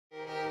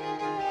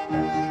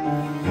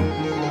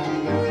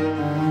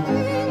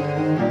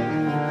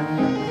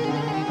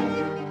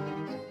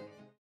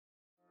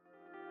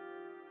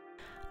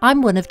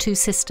I'm one of two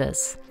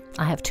sisters.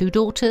 I have two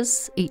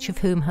daughters, each of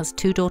whom has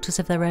two daughters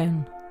of their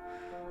own.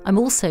 I'm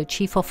also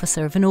chief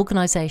officer of an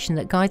organisation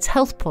that guides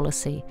health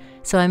policy,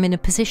 so I'm in a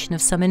position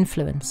of some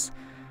influence,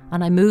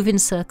 and I move in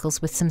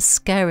circles with some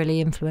scarily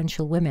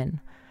influential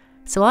women.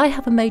 So I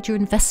have a major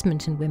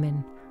investment in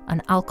women,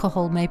 and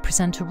alcohol may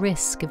present a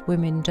risk if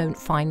women don't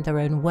find their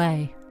own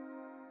way.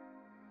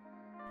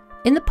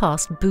 In the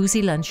past,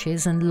 boozy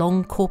lunches and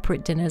long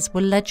corporate dinners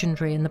were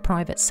legendary in the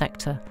private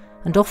sector,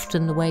 and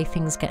often the way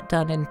things get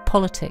done in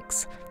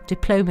politics,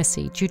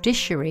 diplomacy,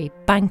 judiciary,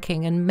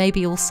 banking, and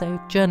maybe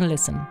also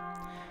journalism.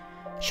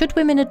 Should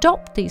women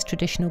adopt these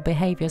traditional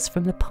behaviours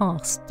from the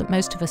past that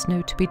most of us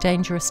know to be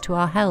dangerous to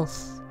our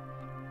health?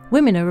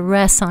 Women are a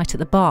rare sight at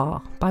the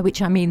bar, by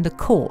which I mean the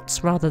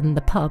courts rather than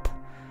the pub.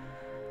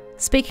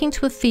 Speaking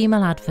to a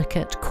female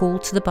advocate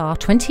called to the bar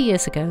 20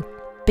 years ago,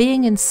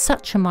 being in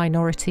such a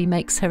minority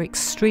makes her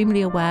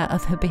extremely aware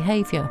of her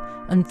behaviour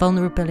and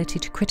vulnerability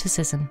to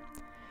criticism.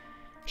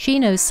 She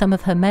knows some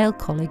of her male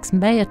colleagues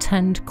may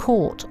attend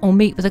court or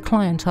meet with a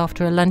client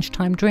after a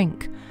lunchtime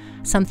drink,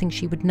 something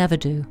she would never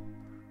do.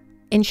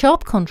 In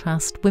sharp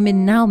contrast,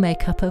 women now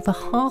make up over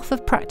half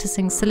of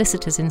practising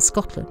solicitors in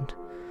Scotland.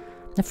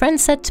 A friend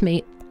said to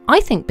me,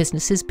 "I think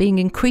business is being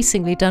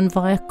increasingly done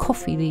via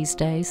coffee these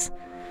days.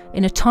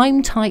 In a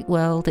time-tight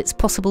world, it's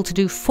possible to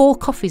do 4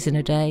 coffees in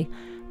a day,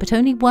 but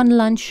only 1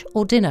 lunch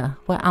or dinner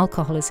where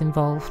alcohol is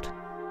involved."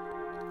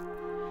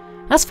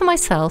 As for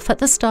myself, at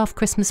the staff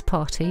Christmas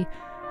party,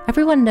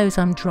 everyone knows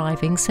I'm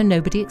driving, so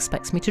nobody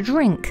expects me to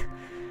drink.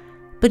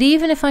 But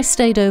even if I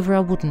stayed over,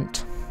 I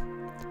wouldn't.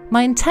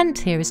 My intent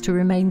here is to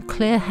remain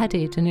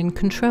clear-headed and in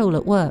control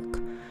at work,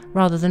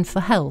 rather than for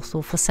health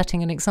or for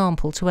setting an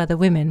example to other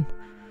women.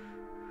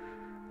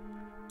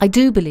 I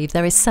do believe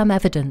there is some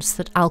evidence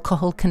that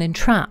alcohol can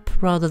entrap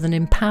rather than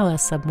empower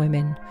some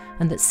women,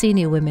 and that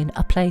senior women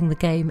are playing the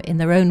game in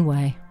their own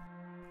way.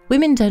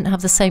 Women don't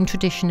have the same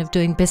tradition of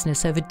doing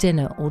business over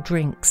dinner or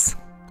drinks.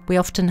 We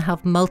often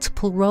have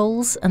multiple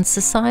roles, and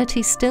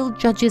society still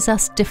judges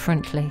us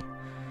differently.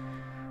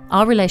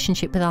 Our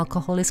relationship with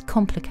alcohol is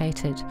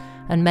complicated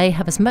and may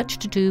have as much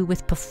to do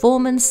with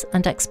performance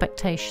and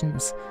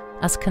expectations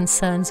as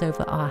concerns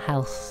over our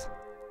health.